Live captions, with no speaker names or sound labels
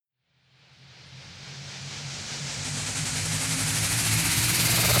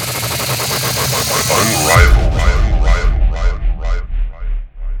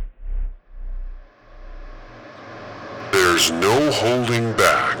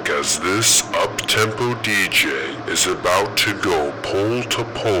as this up-tempo DJ is about to go pole to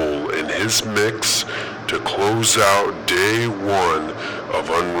pole in his mix to close out day one of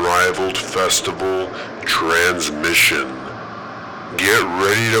Unrivaled Festival Transmission. Get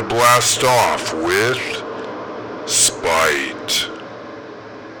ready to blast off with Spite.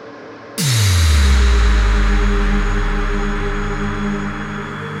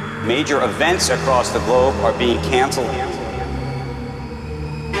 Major events across the globe are being canceled.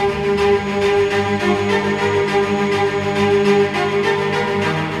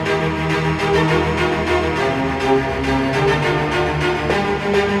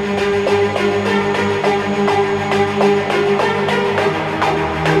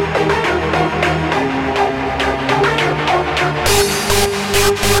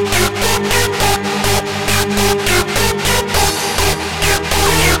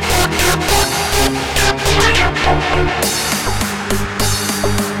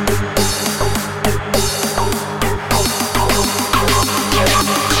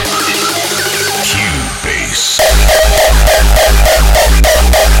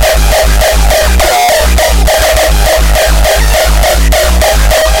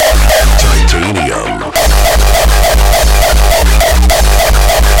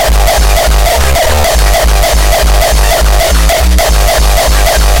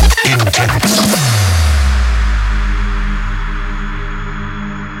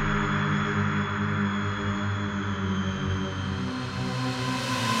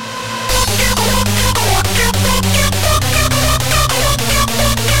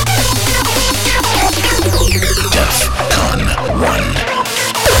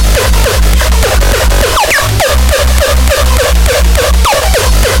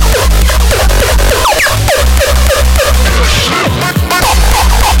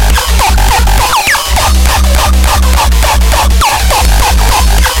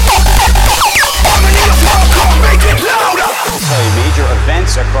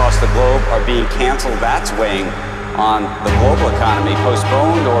 Across the globe are being canceled. That's weighing on the global economy,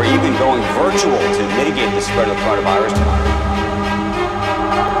 postponed or even going virtual to mitigate the spread of the coronavirus.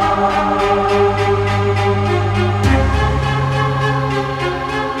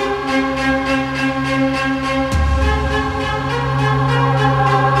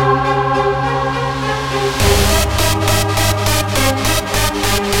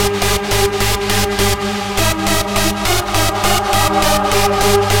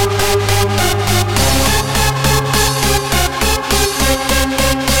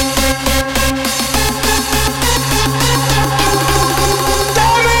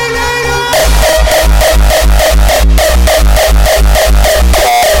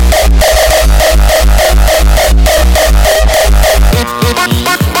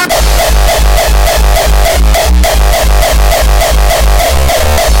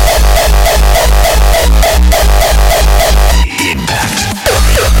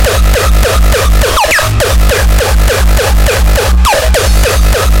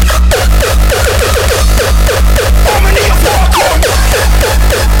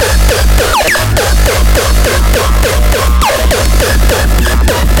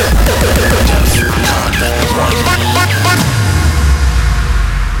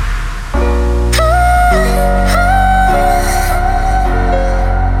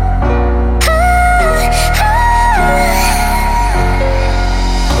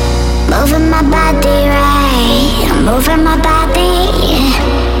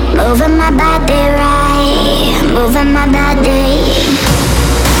 Moving my body, moving my body.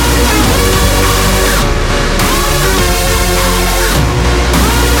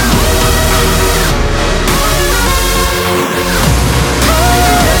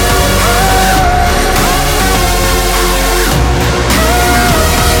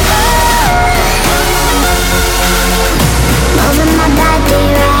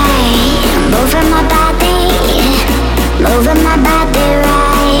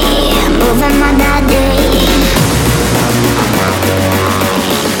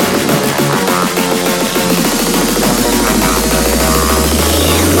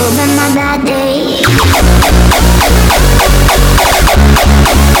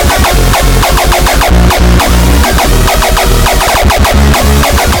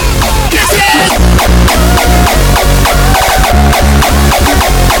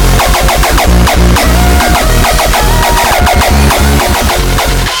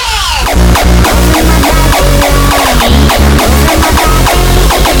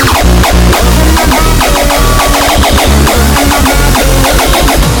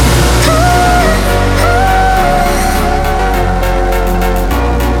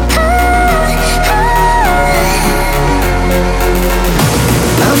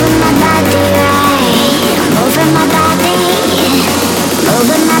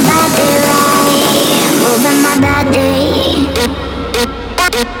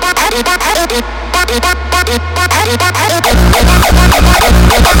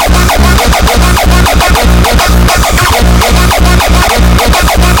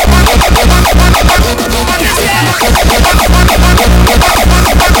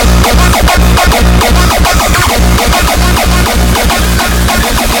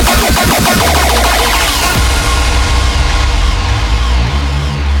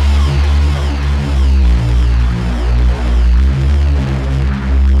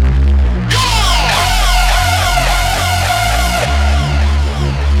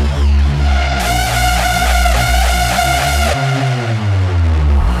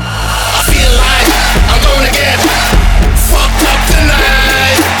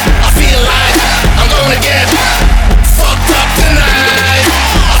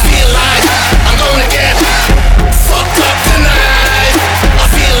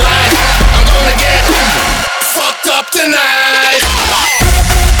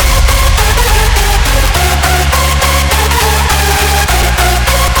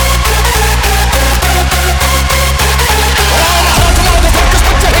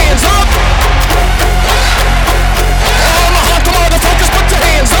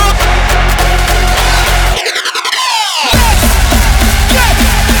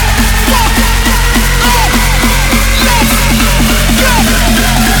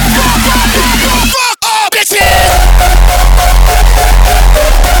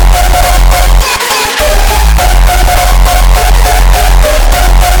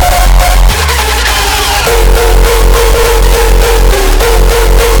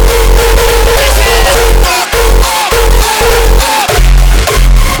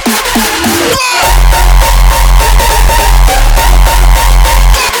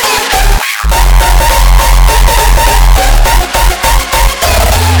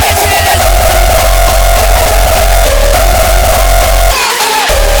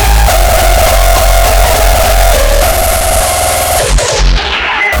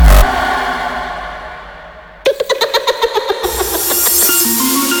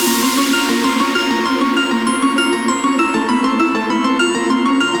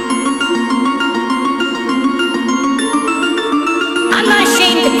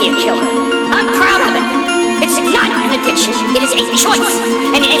 message. It is a choice,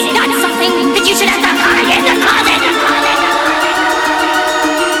 and it is not something that you should have to hide in the closet.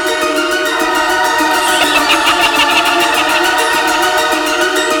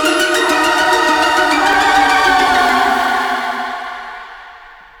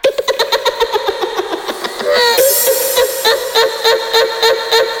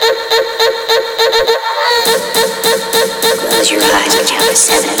 Close your eyes and count to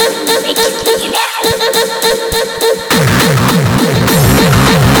 7. Make it think you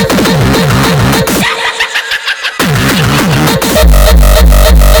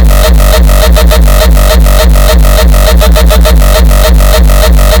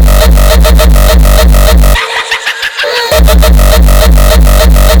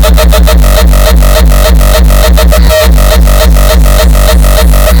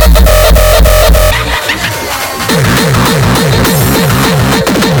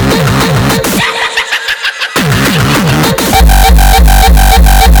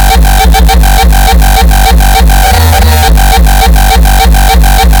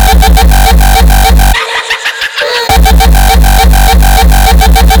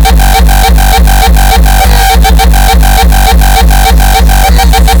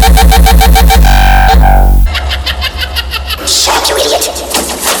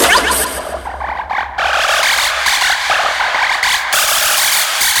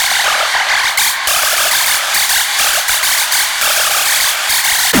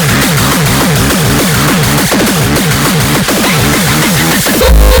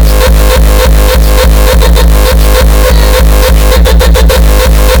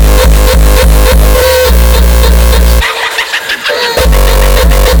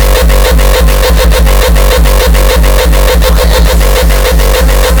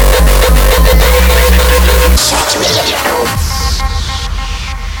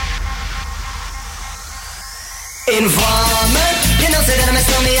Informer, you know, say that I'm a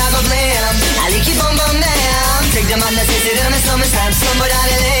snowman, I go blam. I like you bum bum down. Take the man that says that I'm a snowman, stab somebody out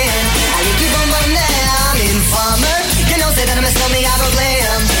of land. I like you bum bum down. Informer, you know, say that I'm a snowman, I go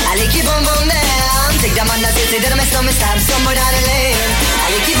glam. I like you bum bum down. Take the man that says that I'm a snowman, stab somebody out of land. I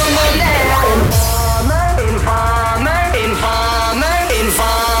like you bum bum down. Informer, informer, informer,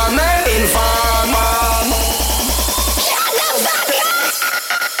 informer, informer.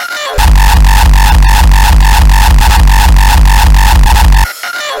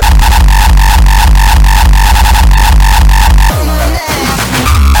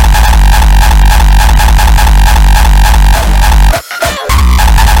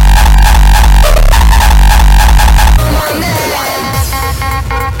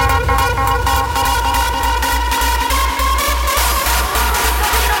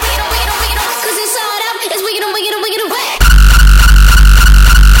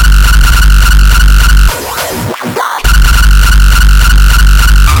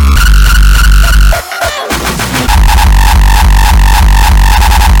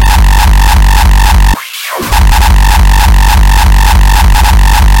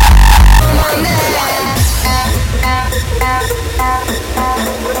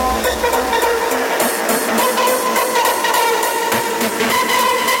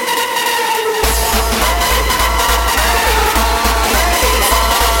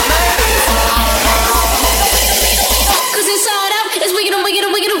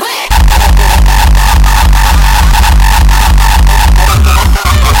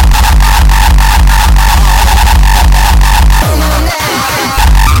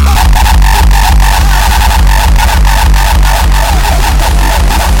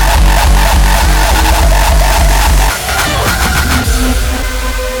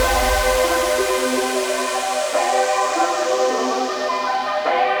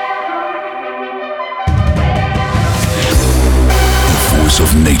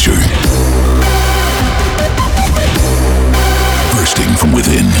 Of nature, bursting from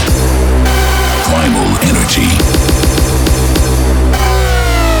within, primal energy.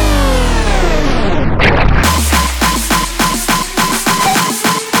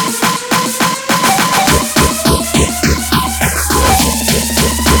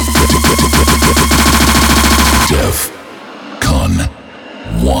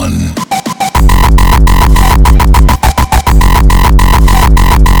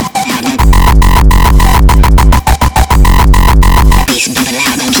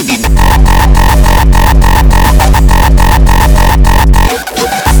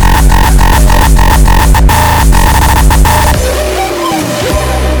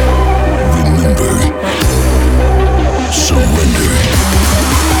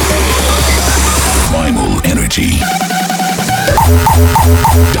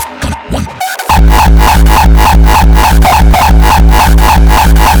 DEFCON 1. DEFCON 1.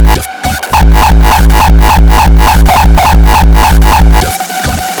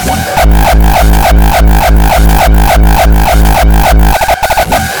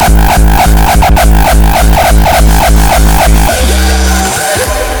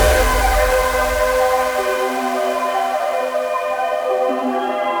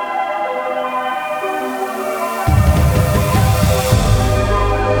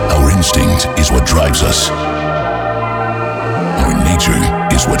 drives us. Our nature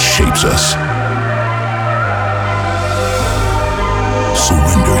is what shapes us.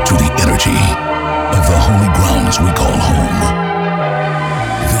 Surrender to the energy of the holy grounds we call home.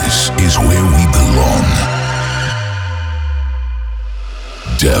 This is where we belong.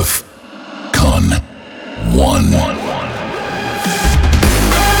 DEF CON 1.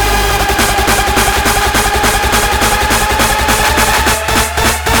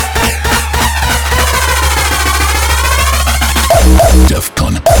 DEF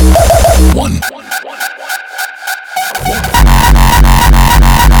CON 1.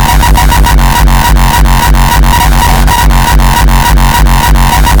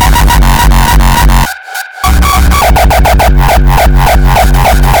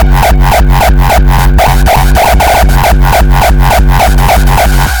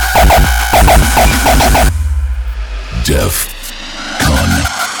 DEF CON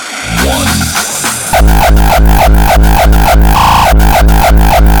 1.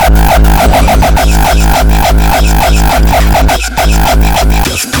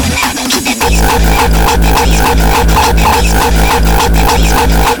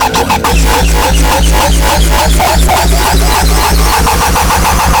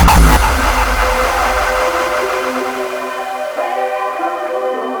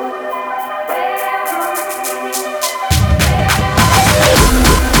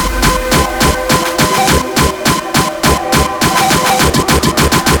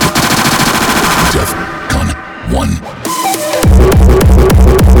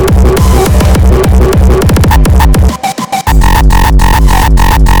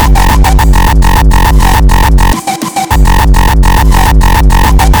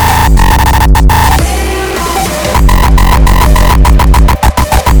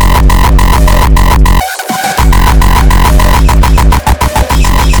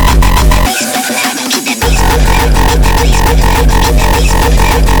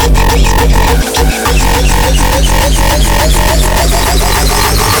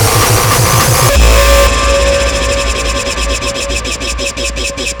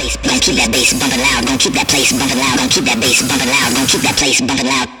 Keep that bass bumping loud, gon' keep that place bumping loud, gon' keep that bass bumping loud, gon' keep that place bumping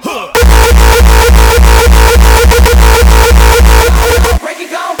loud. Break it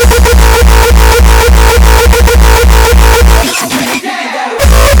down. Break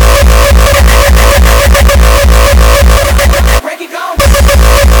it down. Break it down.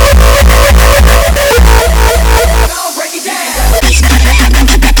 Bass bumping loud, gon'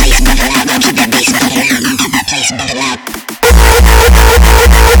 keep that place bumping loud, gon' keep that bass bumping loud, gon' keep that place bumping loud.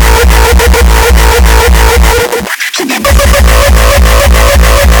 Keep that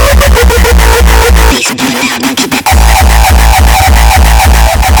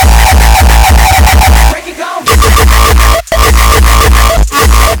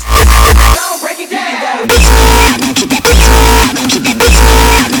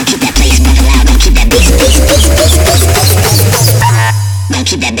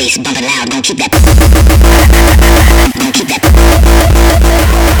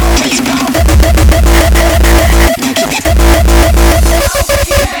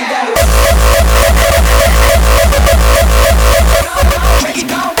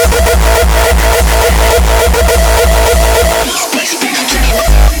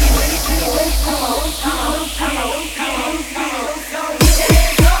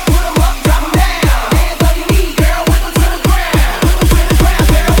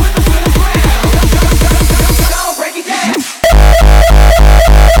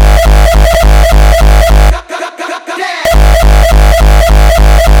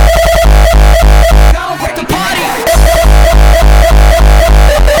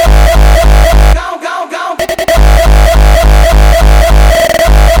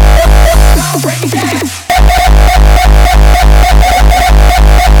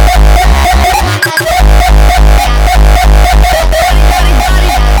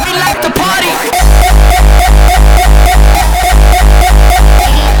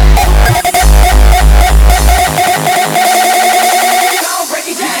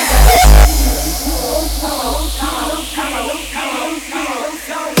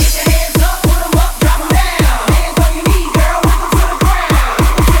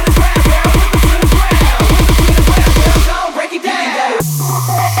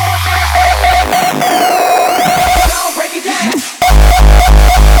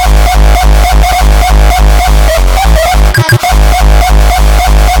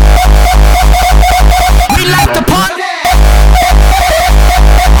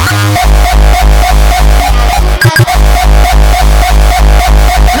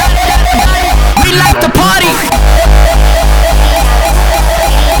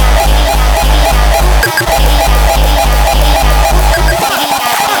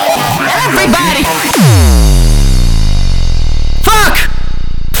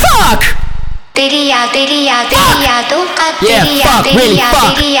fuck, really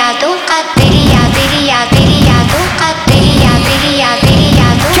fuck.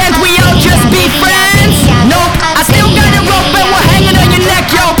 Can't we all just be friends? Nope, I still got a rope and we're hanging on your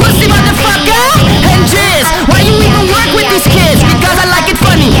neck, yo. Pussy motherfucker and jizz. Why you even work with these kids? Because I like it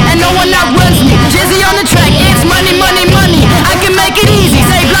funny and no one outruns me. Jizzy on the track, it's money, money, money. I can make it easy,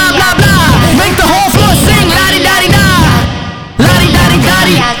 say blah, blah, blah. Make the whole floor sing la-di-da-di-da.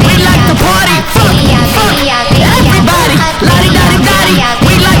 La-di-da-di-da-di, we like to party. Fuck, fuck, everybody. La-di-da-di-da-di,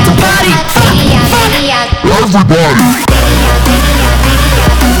 we like to party. Fuck, fuck, everybody.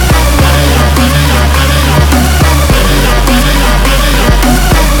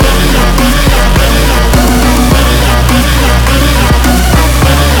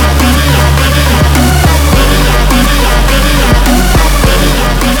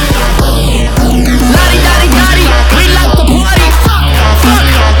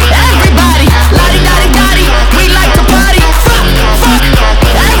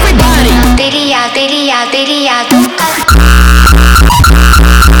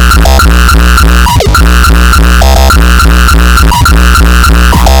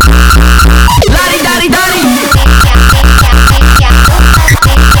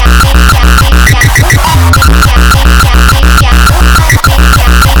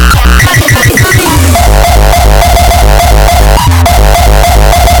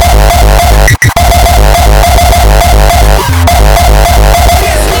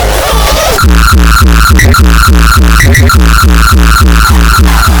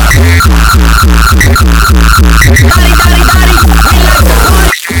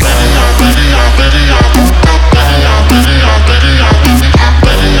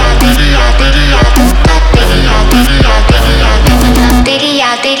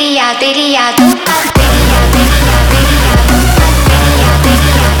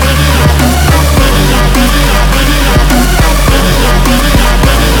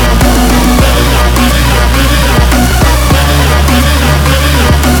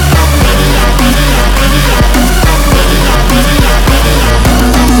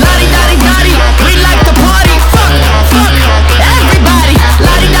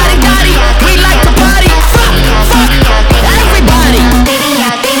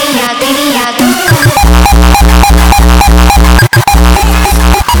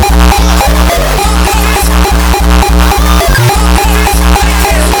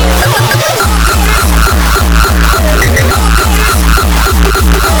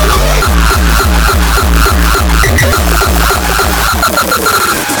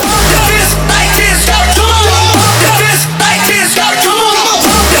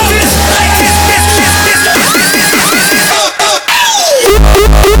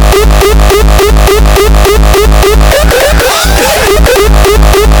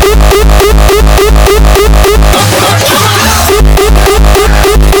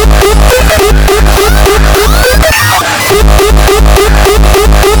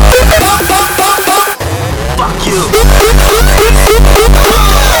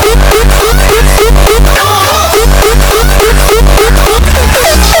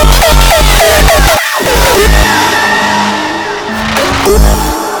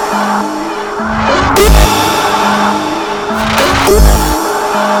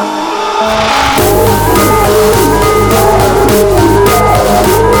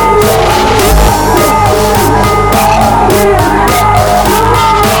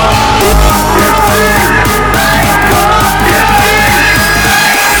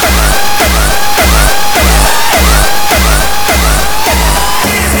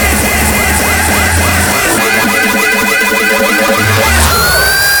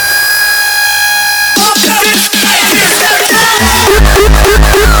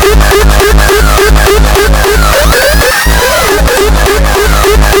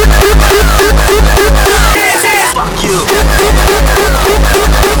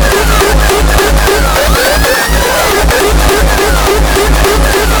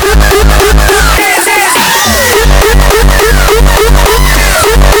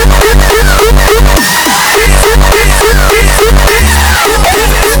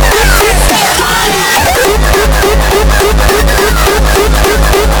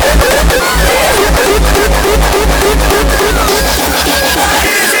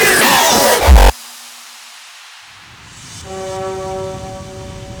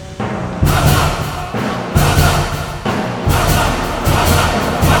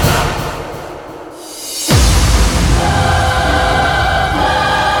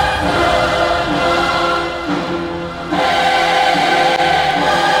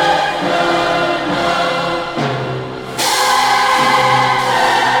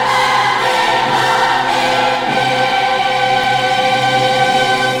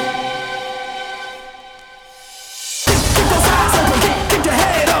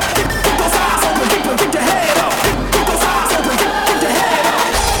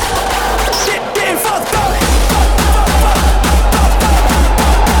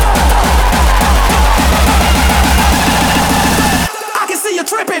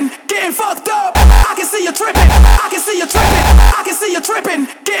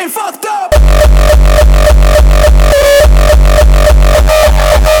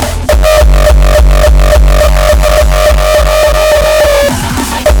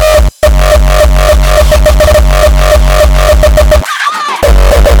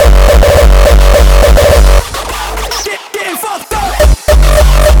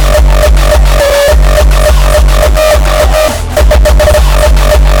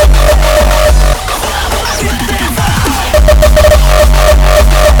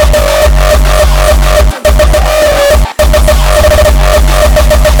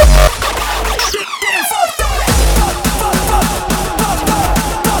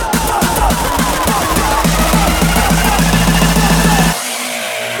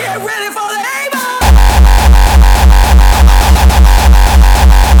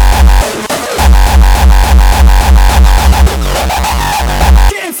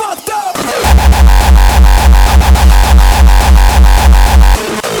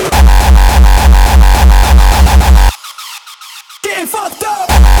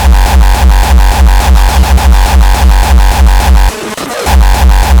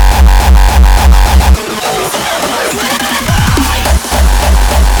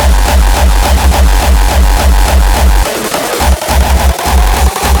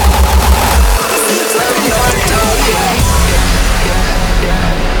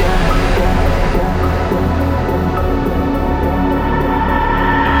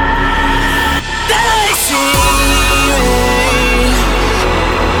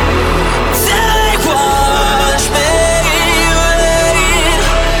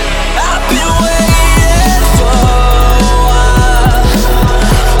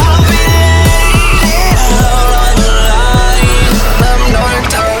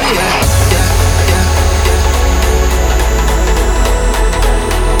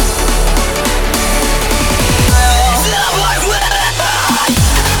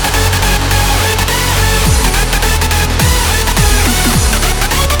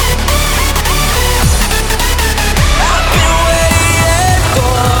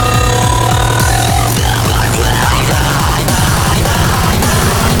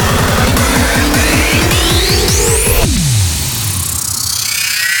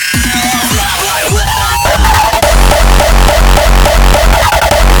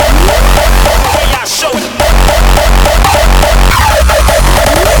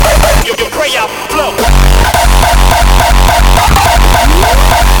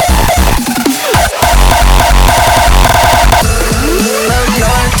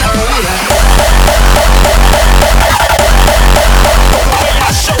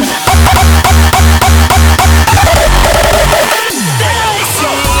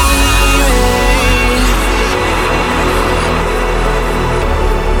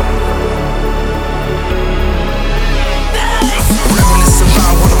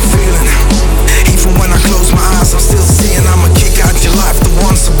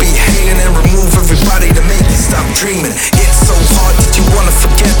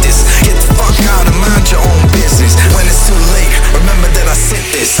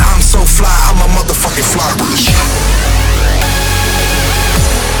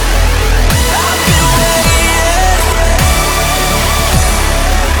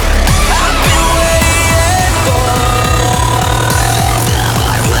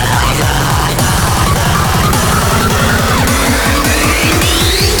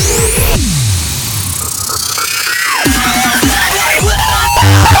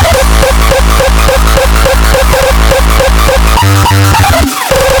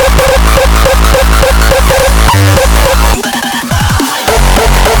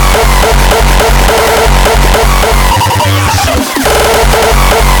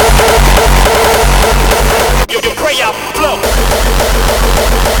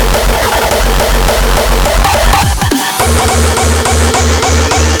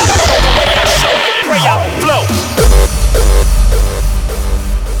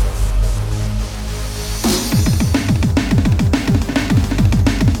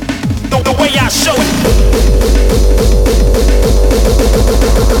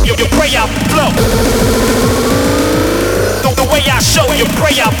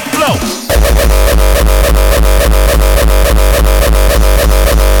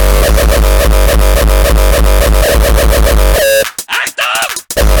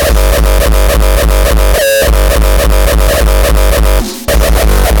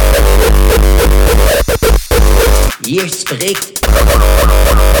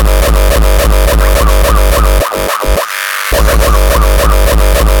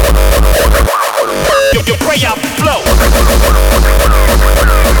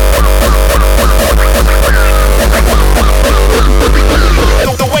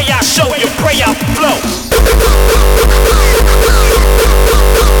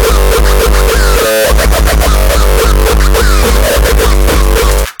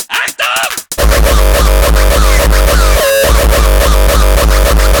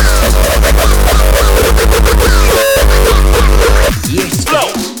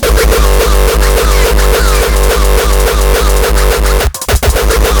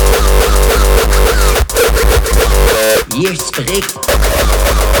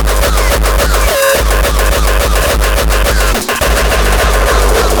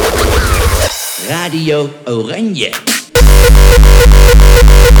 Radio Oranje.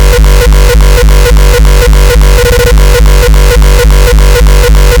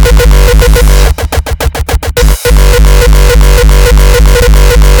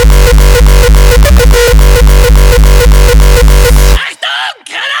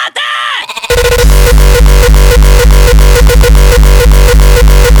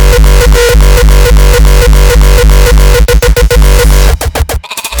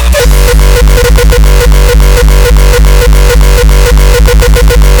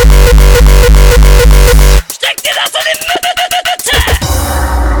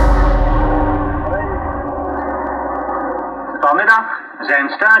 Vanmiddag zijn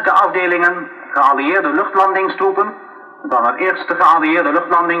sterke afdelingen geallieerde luchtlandingstroepen van het eerste geallieerde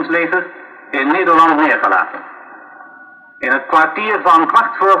luchtlandingsleger in Nederland neergelaten. In het kwartier van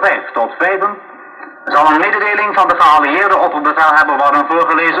 4:15 tot 5 zal een mededeling van de geallieerde opperbevelhebber worden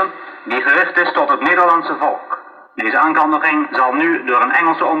voorgelezen die gericht is tot het Nederlandse volk. Deze aankondiging zal nu door een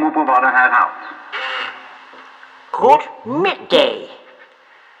Engelse omroeper worden herhaald. Good midday.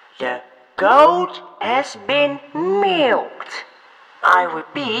 The goat has been milked. I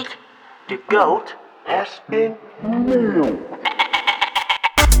repeat, the goat has been milked.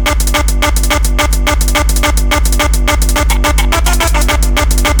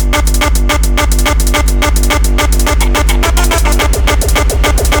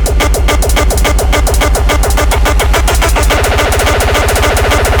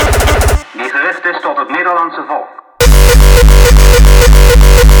 Die gericht is tot het Nederlandse volk.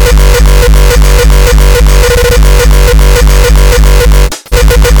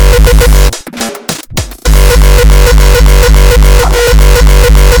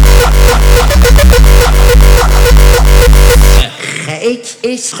 Geit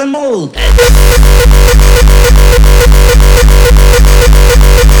is gemolden.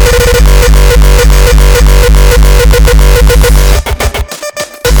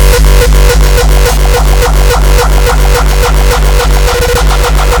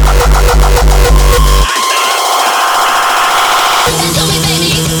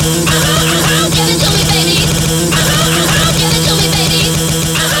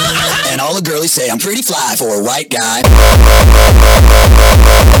 And all the girlies say I'm pretty fly for a white guy.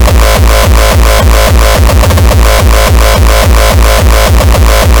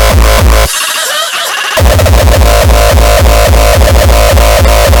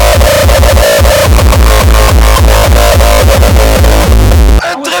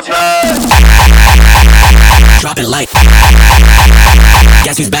 Drop it light.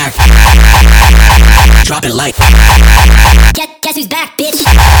 Guess who's back? Drop it light. Guess who's back, bitch?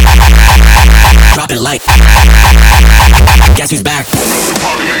 Drop it light. Guess who's back? The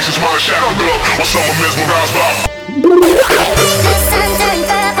sun turned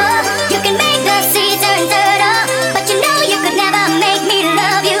purple, you can make the sea turn turtle, but you know you could never make me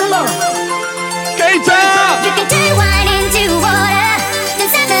love you more. You can turn wine into water, then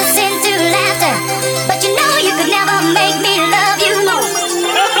sadness into laughter, but you know you could never make me love you more.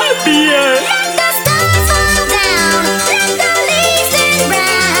 Let the stars fall down, let the leaves turn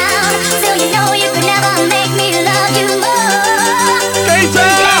brown, still you know you could never make me love you more. Let the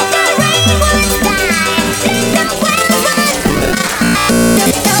rainbows die, let the wells run dry, still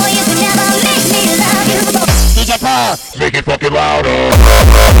you know you could never make me love you more. DJ Paul, make it fucking louder.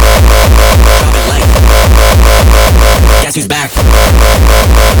 Guess who's back?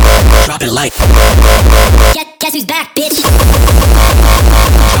 Drop it light. Guess who's back, bitch? Drop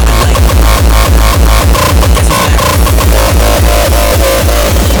it light. Guess who's back?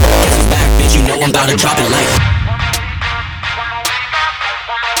 Guess who's back, bitch? You know I'm about to drop it light.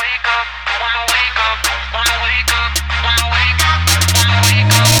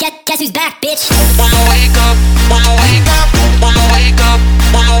 Guess who's back, bitch? Wanna wake up, wanna wake up, wanna wake up,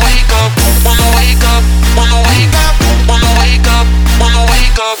 wanna wake up, wanna wake up, wanna wake up, wanna wake up, wanna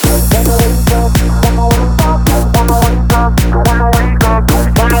wake up, wanna wake up, wanna wake up, wanna wake up,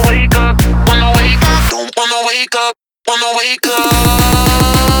 wanna wake up, wanna wake up, don't wanna wake up, wanna wake up.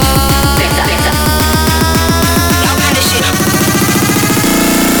 Y'all got this shit.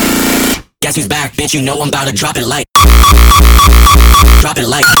 Guess who's back, bitch? You know I'm about to drop it light. Drop it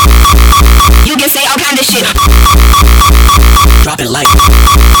light. You can say all kind of shit. Drop it light.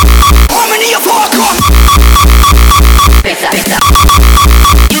 How many of y'all come?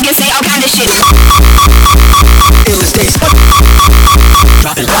 You can say all kind of shit. Illest days.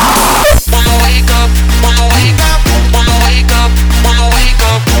 Drop it light. Wanna wake up, wanna wake up, wanna wake up, wanna wake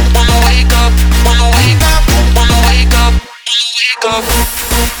up, wanna wake up, wanna wake up, wanna wake up, wanna wake up.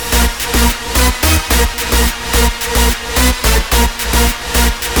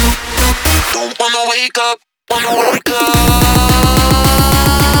 wake up, wanna wake up.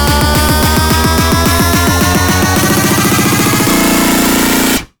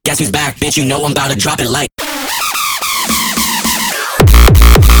 Guess who's back, bitch? You know I'm about to drop it like.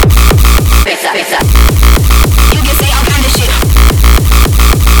 Face up, face up. You can say all kind of shit.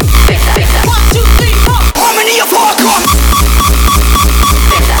 Face up, face up. 1, 2, 3, 4. Harmony of hardcore.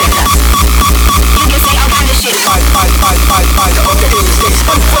 Face up, face up. You can say all kind of shit. I, the other illest days.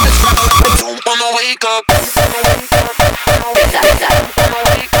 Fun for the travel. Don't wanna wake up. Face up, face up.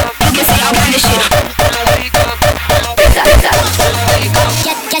 You can say all kind of shit. Wanna wake up. Face up, face up. Wanna wake up.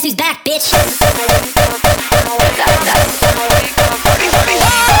 Guess who's back, bitch? Face up, face up.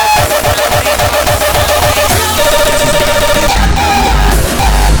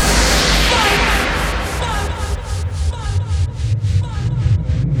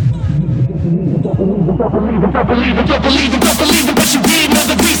 Don't believe it, but you did.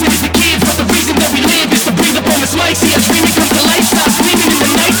 Another reason is the kids, but the reason that we live is to breathe up on this mic. See, I dream it comes to life. Stop sleeping in the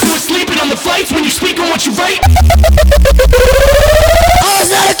night, so we're sleeping on the flights. When you speak on what you write, Oh,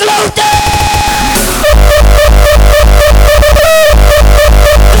 it's not a close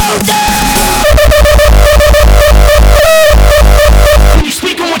when you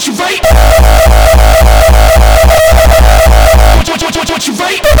speak on what you write, what you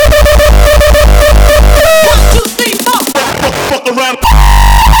write. 1, 2, 3, 4. Fuck around.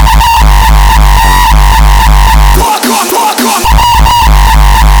 Parkour.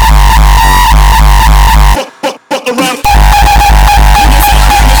 Fuck around.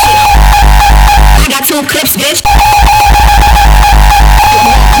 I got 2 clips, bitch.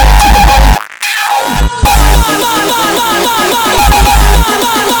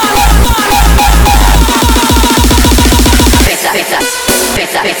 Face up, face up.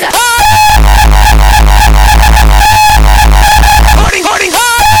 Face up, face up. Hoarding.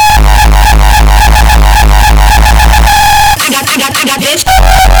 I got, bitch.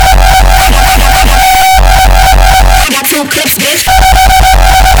 I got 2 clips, bitch.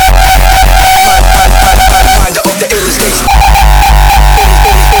 Mind of the illest days.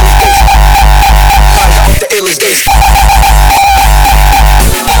 Mind of the illest days.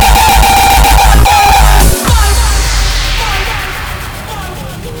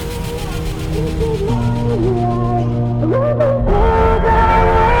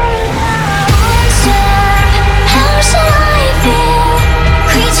 How should I feel?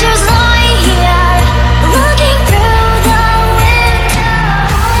 Creatures lie here, looking through the window.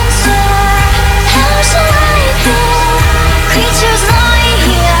 How should I feel? Creatures lie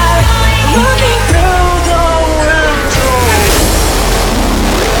here, looking through the window.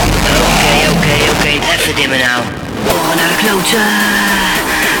 Oké, even dimmen nou. Oren naar de kloten,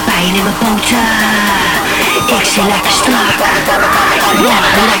 pijn in mijn poten. Ik zit lekker strak, lekker brak.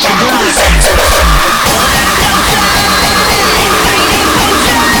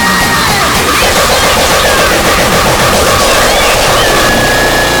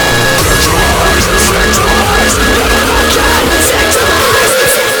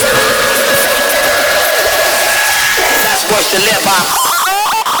 That's what you live by.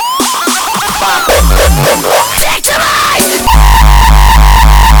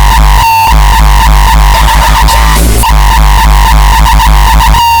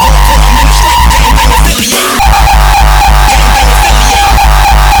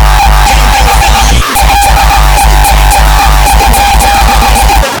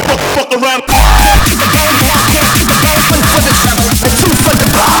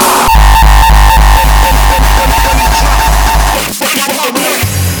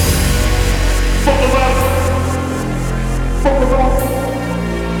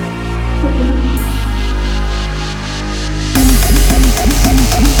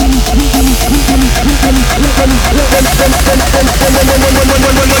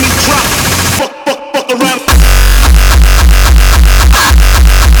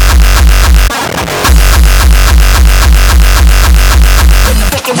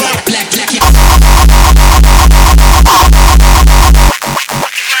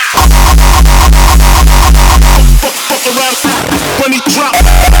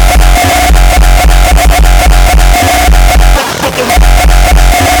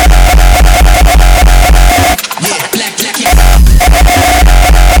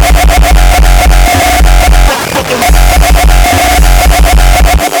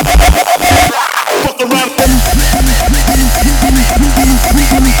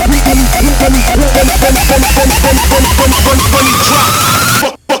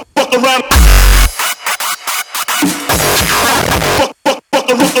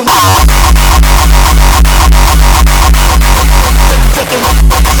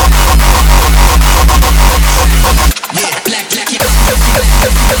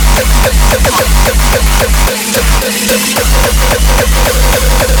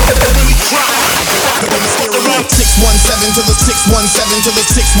 to the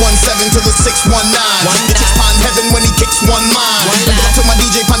 617 to the 619. Chicks pond heaven when he kicks one mine. Up to my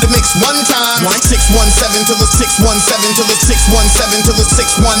DJ Pond to mix one time. 617 to the 617 to the 617 to the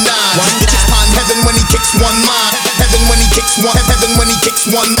 619. Chicks pond heaven when he kicks one mine. Heaven when he kicks one. Heaven when he kicks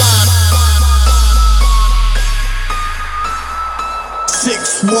one mine.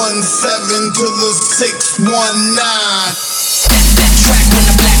 617 to the 619. That track when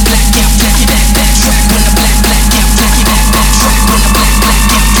the black yeah, flaky that track when the black yeah, flaky that track when the black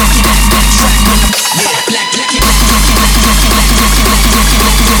yeah, flaky that track when the yeah, black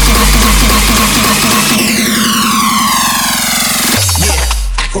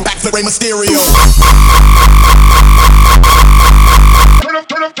yeah, acrobat the Rey Mysterio.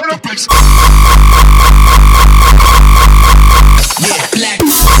 Turn up, bass. Yeah, black.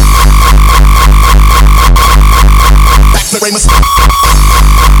 Back the Rey Mysterio.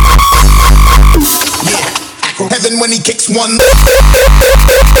 Yeah, Acro heaven when he kicks one.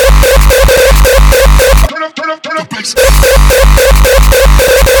 Turn up, bass.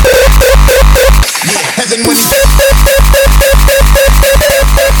 Yeah, heaven when he.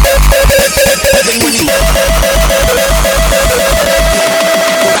 Heaven when he.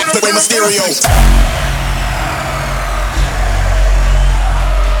 Back the Rey Mysterio.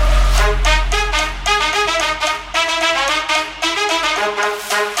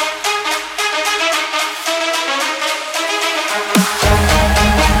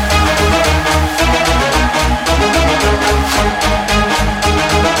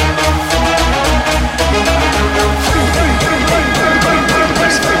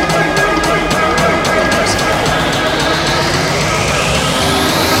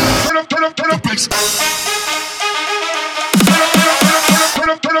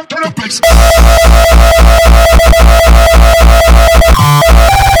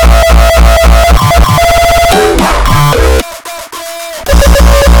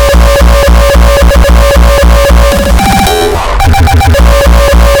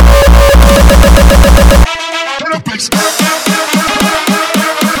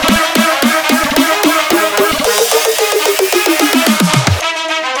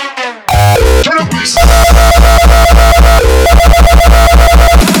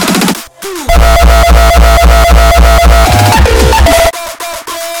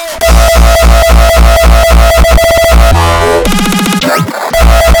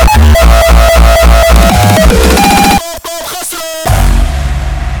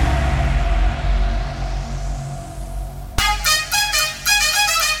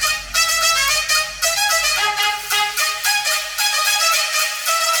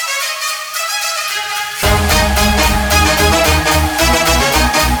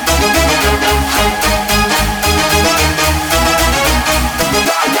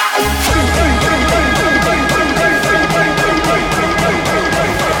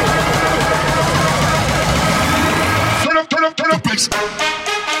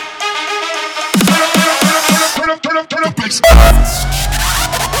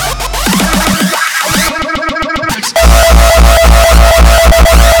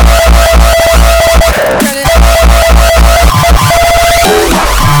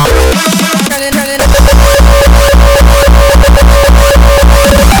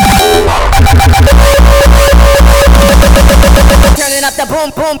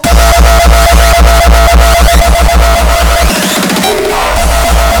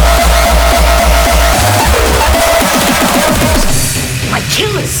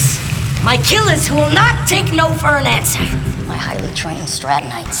 My killers who will not take no for an answer. My highly trained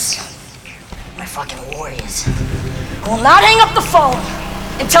Stratonites. My fucking warriors. Who will not hang up the phone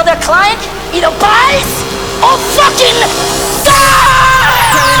until their client either buys or fucking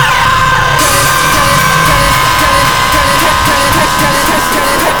dies!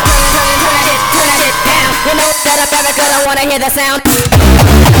 You know that America don't wanna hear the sound.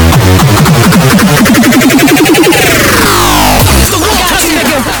 It's the Raw Cutting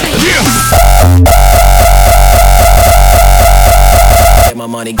nigga. Yeah. Get my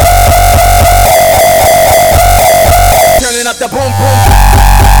money. Turning up the boom boom.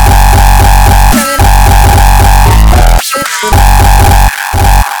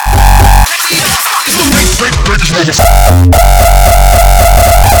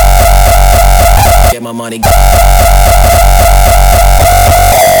 Get my money.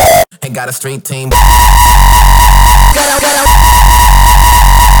 Ain't got a street team.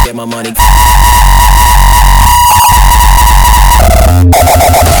 Get my money.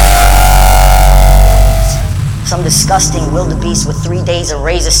 Some disgusting wildebeest with 3 days of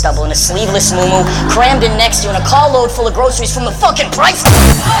razor stubble and a sleeveless moo-moo crammed in next to you in a carload full of groceries from the fucking price.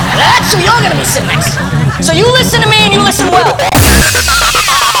 That's who you're gonna be sitting next to. So you listen to me and you listen well.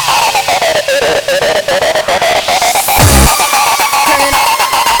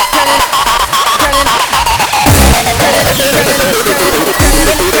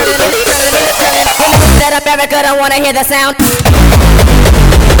 Set up Erica, don't wanna hear the sound.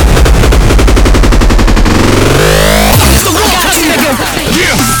 It's the Raw Test, nigga.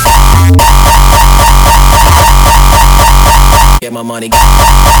 Yeah. Get my money.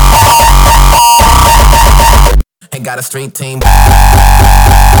 Ain't got a street team.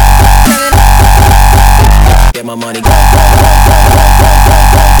 Get my money.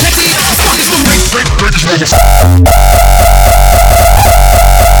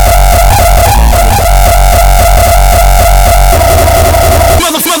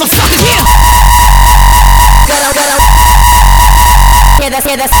 Motherfuckers, yeah.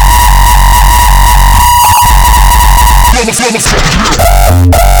 Hear this.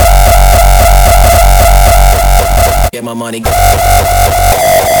 Get my money.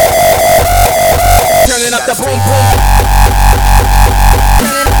 Turning up the boom boom.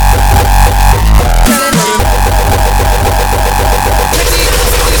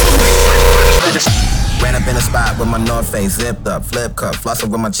 Ran up in a spot with my North Face zipped up, flip cup, flossing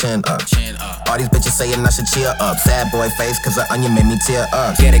with my chin up. All these bitches saying I should cheer up. Sad boy face, cause the onion made me tear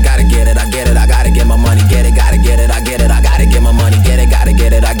up. Get it, gotta get it, I get it, I gotta get my money. Get it, gotta get it, I get it, I gotta get my money. Get it, gotta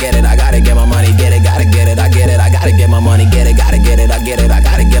get it, I get it, I gotta get my money. Get it, gotta get it, I get it, I gotta get my money. Get it, gotta get it, I get it, I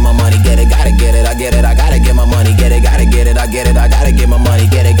gotta get my money. Get it, gotta get it, I get it, I gotta get my money. Get it, gotta get it, I get it, I gotta get my money.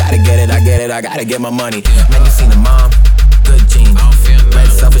 Get it, gotta get it, I get it, I gotta get my money. Man, you seen the mom? Good jeans. Red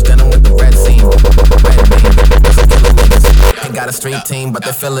selfish denim with the red seam. Red beam. Ain't got a street team, but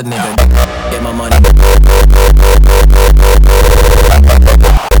they feel a nigga. Get my money.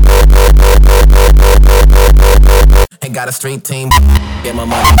 Ain't got a street team. Get my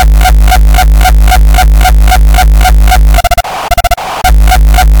money.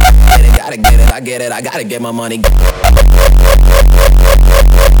 Get it, gotta get it, I get it, I gotta get my money.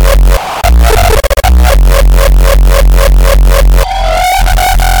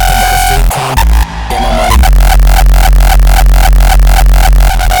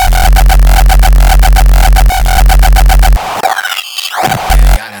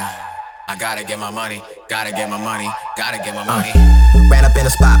 Gotta get my money, gotta get my money, gotta get my money. Ran up in a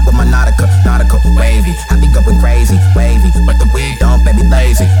spot with my nautical wavy. I be going crazy, wavy, but the weed don't, baby,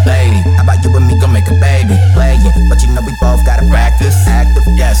 lazy, lady. How about you and me gon' make a baby, playing? But you know we both gotta practice, active,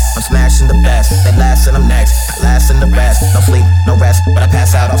 yes. I'm smashing the best, they last and I'm next. I last and the rest, no sleep, no rest, but I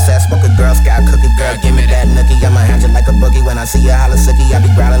pass out obsessed. Smoke a Girl Scout cookie, girl, give me that nookie. I'ma hand you like a boogie when I see you holla sookie. I be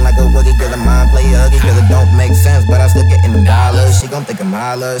growling like a woogie, girl, I'm mind play a huggy. Cause it don't make sense, but I still getting the dollars. She gon' think I'm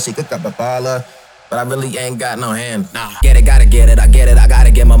holler, she could cup a baller. But I really ain't got no hand. Nah. Get it, gotta get it, I get it, I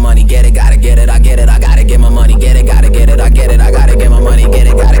gotta get my money. Get it, gotta get it, I get it, I gotta get my money. Get it, gotta get it, I get it, I gotta get my money. Get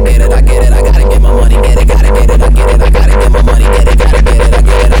it, gotta get it, I get it, I gotta get my money. Get it, gotta get it, I get it, I gotta get my money. Get it, gotta get it, I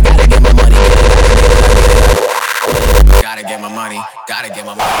get it, I gotta get my money. Gotta get my money, gotta get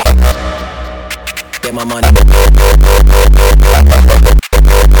my money. Get my money.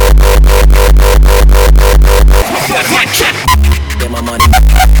 Get my money.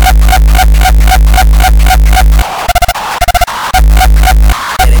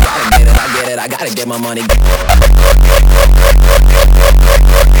 I gotta get my money. It's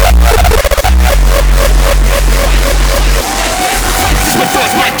my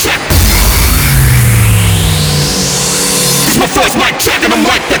first mic check. It's my first mic check, and I'm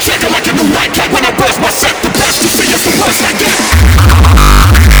like the check. I'm like in the right track when I burst my set. The best you see is the worst I get.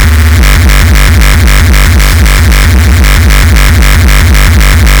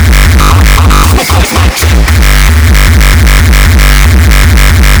 It's my first mic check.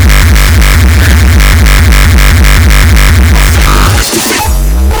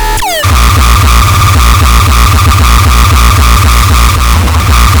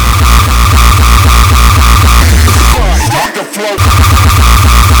 Flow.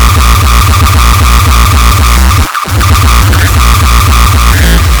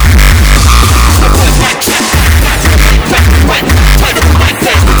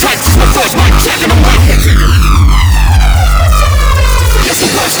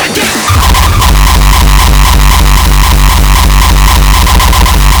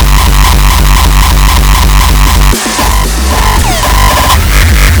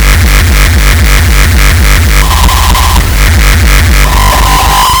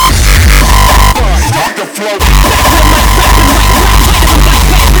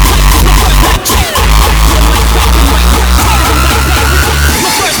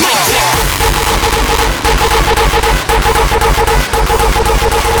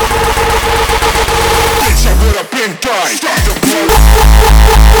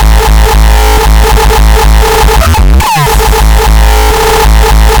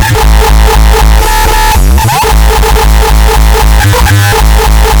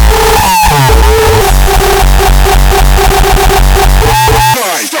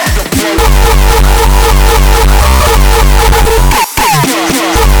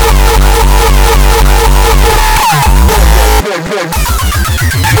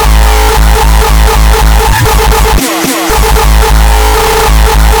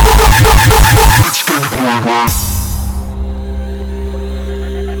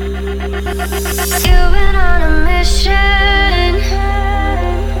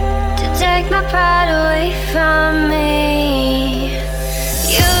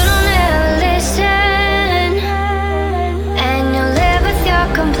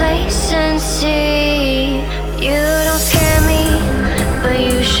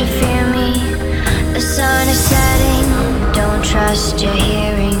 what you're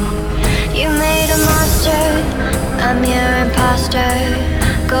hearing. You made a monster, I'm your imposter.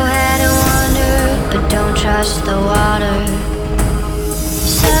 Go ahead and wander, but don't trust the water.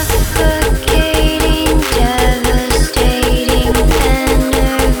 Suffocating, devastating,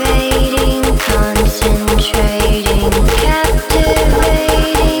 enervating, concentrating,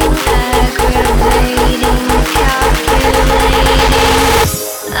 captivating, aggravating, calculating.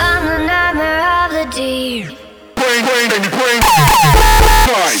 I'm the nightmare of the deep. Brain,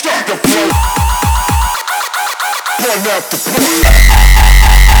 start the flow. Run out the flow.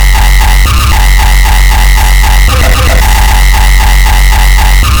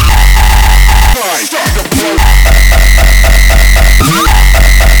 Start the flow.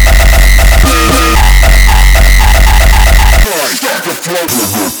 Start the flow.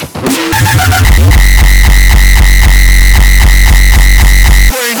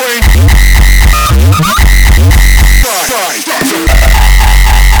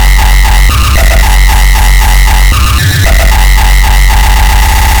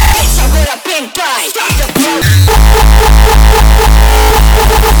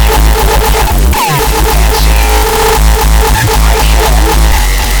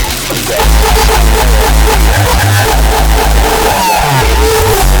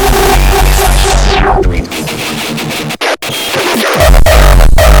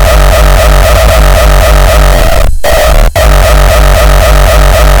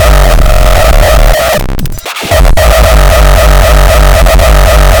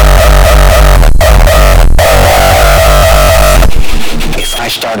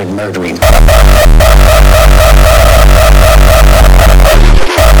 Started murdering.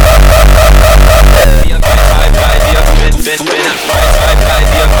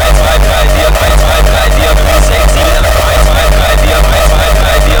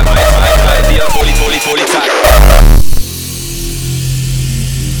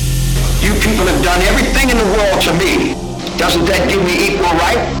 You people have done everything in the world to me. Doesn't that give me equal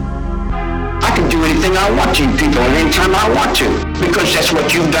right? I can do anything I want to you people at any time I want to, because that's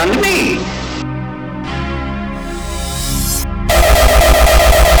what you've done to me.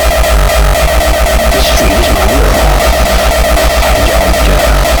 This street is my world.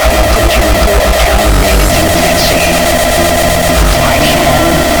 I don't put you in the world counting me anything fancy. If I can,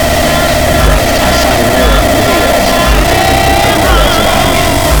 as I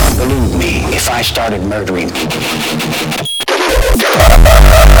believe me, if I started murdering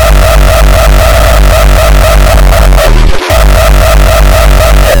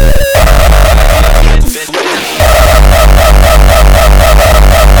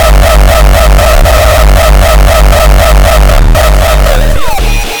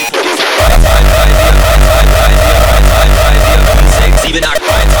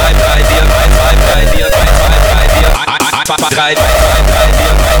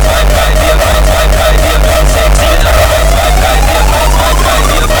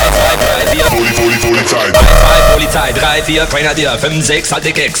Polizei, 3, 4, Grenadier, 5, 6,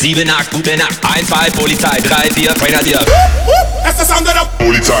 alte Keks, 7, 8, gute Nacht, 1, 2, Polizei, 3, 4, Grenadier. That's the sound of the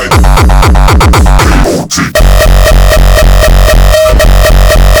Polizei.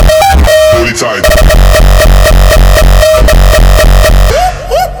 Polizei.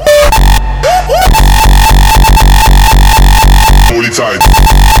 Polizei.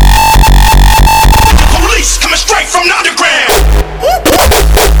 Police coming straight from the underground.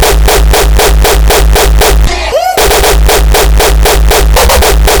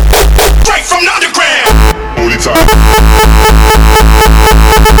 Straight from the underground. Polizei.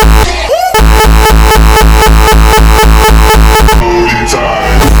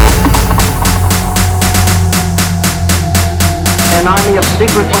 An army of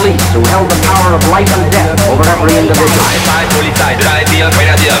secret police who held the power of life and death over every individual. 1, 2, Polizei, 3, 4,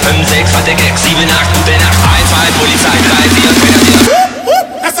 Grenadier, 5, 6, alte Keks, 7, 8, gute Nacht, 1, 2, Polizei, 3, 4, Grenadier.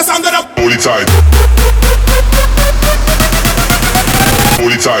 That's the sound of the Polizei.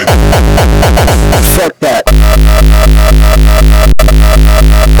 Polizei. Fuck that.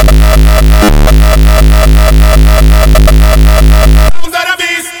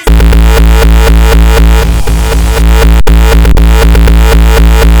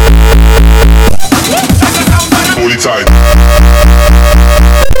 Polizei.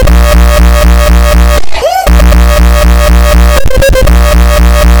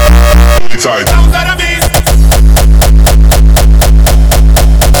 Polizei.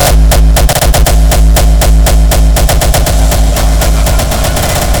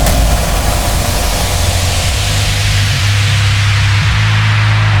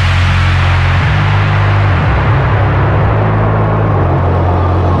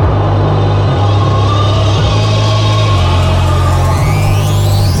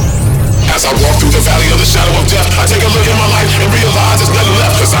 As I walk through the valley of the shadow of death, I take a look at my life and realize there's nothing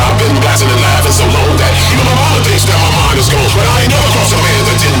left. Cause I've been blasting and laughing so long that even my mama thinks that my mind is gone. But I ain't never crossed a man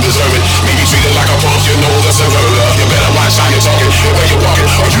that didn't deserve it. Me be treated like a punk, you know that's a murder. You better watch how you're talking and where you're walking,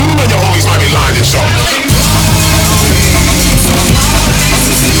 or you and your homies might be lying and sharp.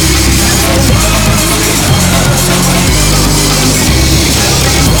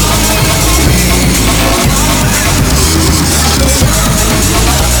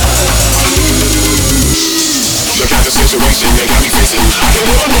 Look at the situation they got me facing. I can't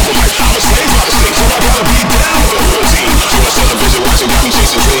live a normal life. I'm a slave by the state, so I gotta be down with the routine. So much television watching got me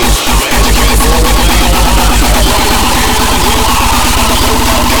chasing dreams. I'm an educated fool with money on my mind.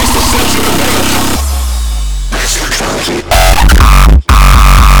 Gangsta central, baby.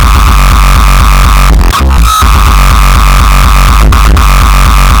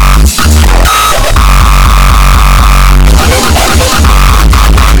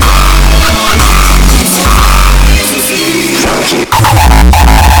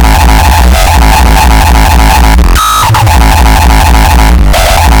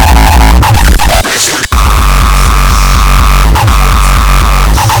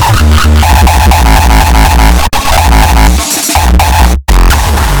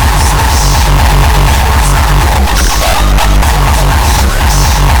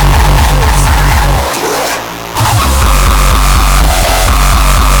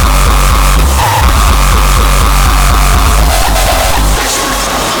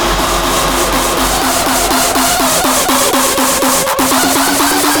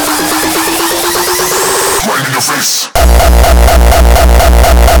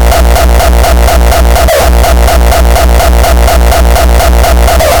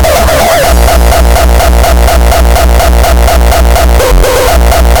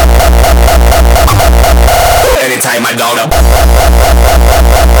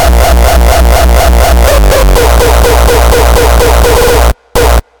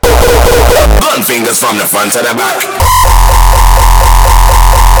 Fingers from the front to the back.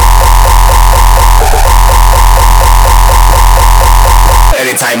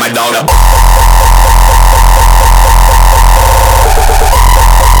 Anytime I down up.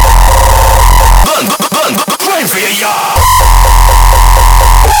 Bun, pray for your yard.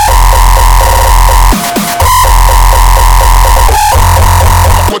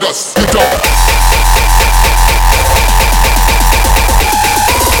 With us, you don't.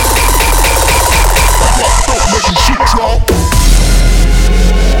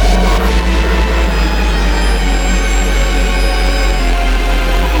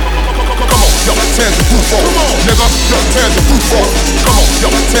 Nigga, you're tearing the roof off. Come on, yo,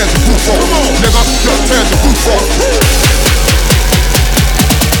 tear the roof off. Nigga, you're tearing the roof off.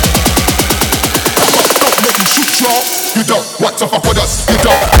 Don't make me shoot y'all. You don't want to fuck with us. You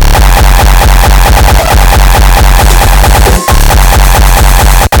don't.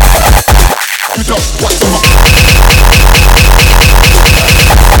 You don't want to fuck.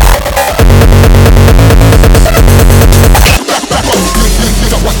 Back up. You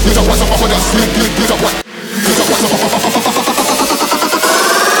don't want to fuck with us. You don't want.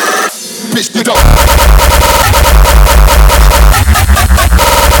 Bitch, you don't.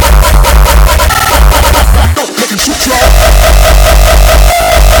 Don't make him shoot y'all.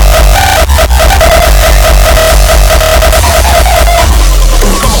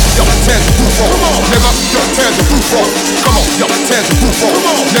 Come on, yo, tear the roof off. Nigga, yo, tear the roof off. Come on, yo, tear the roof off.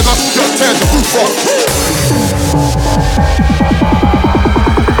 Nigga, yo, tear the roof off.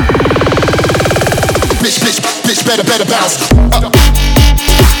 Bitch, better bounce.